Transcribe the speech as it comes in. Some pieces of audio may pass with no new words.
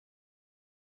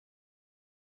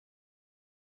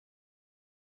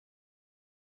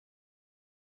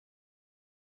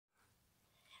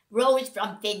Rose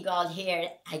from Fingal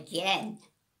here again.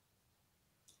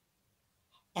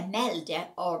 Imelda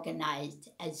organised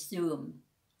a Zoom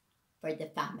for the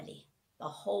family, the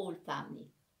whole family,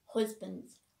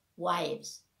 husbands,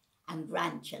 wives, and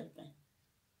grandchildren.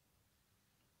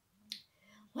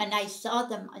 When I saw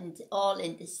them all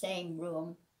in the same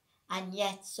room, and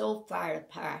yet so far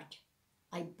apart,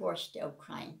 I burst out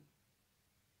crying.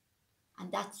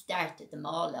 And that started them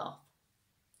all off.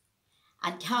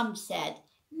 And Tom said,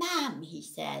 "Ma'am," he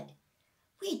said,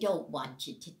 "we don't want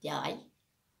you to die.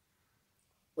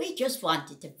 We just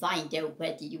wanted to find out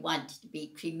whether you wanted to be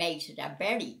cremated or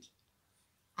buried."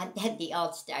 And then they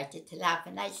all started to laugh.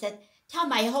 And I said,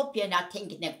 "Tom, I hope you're not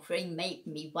thinking of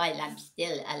cremating me while I'm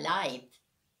still alive."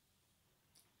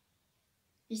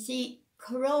 You see,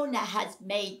 Corona has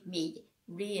made me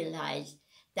realise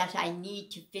that I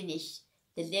need to finish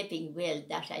the living will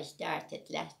that I started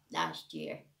last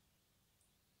year.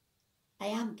 I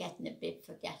am getting a bit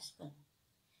forgetful,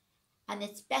 and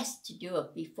it's best to do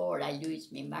it before I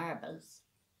lose my marbles.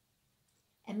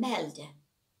 Imelda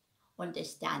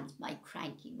understands my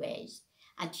cranky ways,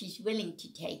 and she's willing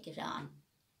to take it on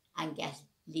and get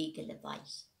legal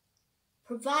advice,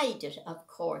 provided, of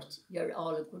course, you're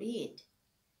all agreed.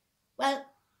 Well,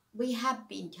 we have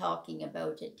been talking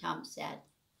about it, Tom said,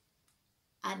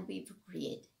 and we've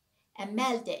agreed.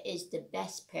 Imelda is the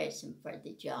best person for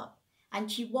the job,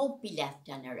 and she won't be left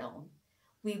on her own.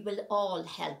 We will all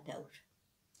help out.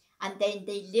 And then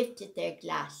they lifted their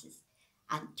glasses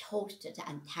and toasted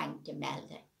and thanked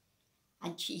Imelda.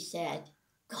 And she said,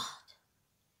 "God,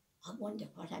 I wonder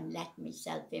what I'm letting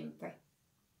myself in for."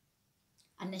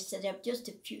 And I said, "I've just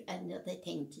another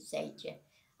thing to say to you.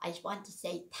 I just want to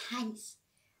say thanks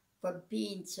for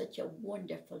being such a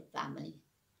wonderful family.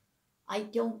 I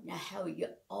don't know how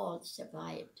you all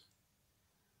survived.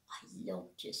 I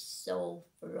loved you so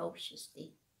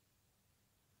ferociously."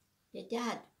 Your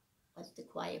dad was the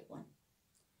quiet one.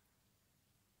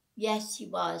 "Yes, he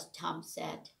was," Tom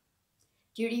said.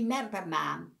 "Do you remember,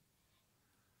 Ma'am,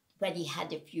 when he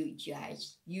had a few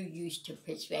jars, you used to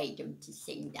persuade him to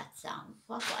sing that song?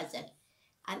 What was it?"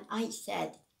 And I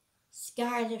said,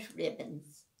 "Scarlet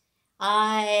Ribbons.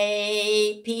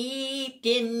 I peeped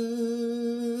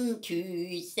in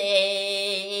to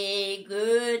say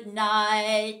good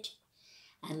night,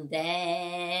 and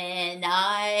then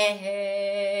I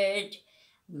heard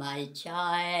my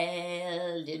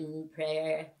child in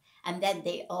prayer." And then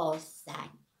they all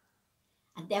sang.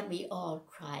 And then we all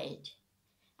cried.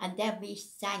 And then we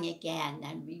sang again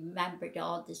and remembered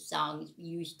all the songs we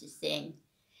used to sing.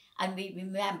 And we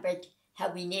remembered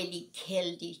how we nearly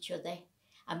killed each other.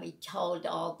 And we told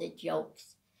all the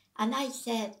jokes. And I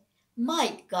said,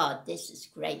 "My God, this is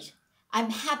great. I'm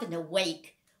having a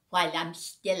wake while I'm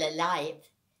still alive."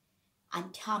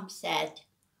 And Tom said,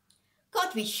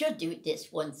 "God, we should do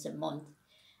this once a month."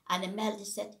 And Imelda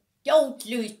said, "Don't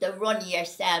lose the run of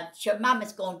yourself. Your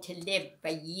Mama's going to live for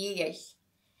years."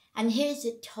 And here's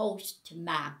a toast to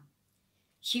Mam.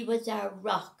 She was our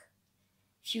rock.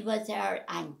 She was our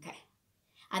anchor.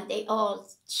 And they all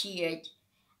cheered.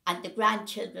 And the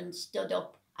grandchildren stood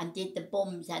up and did the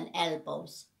bums and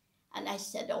elbows. And I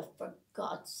said, "Oh, for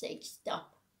God's sake,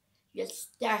 stop. You'll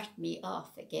start me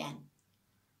off again.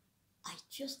 I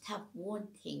just have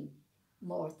one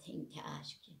more thing to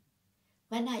ask you.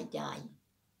 When I die,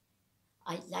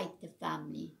 I'd like the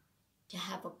family to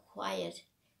have a quiet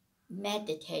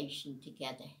meditation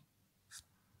together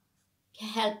to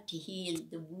help to heal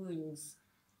the wounds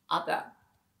of our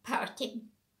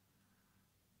parting.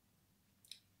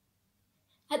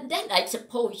 And then I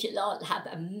suppose you'll all have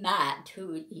a mad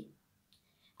hoolie.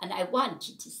 And I want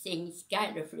you to sing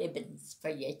Scarlet Ribbons for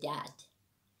your dad.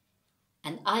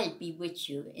 And I'll be with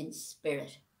you in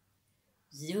spirit,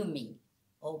 zooming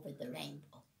over the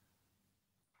rainbow."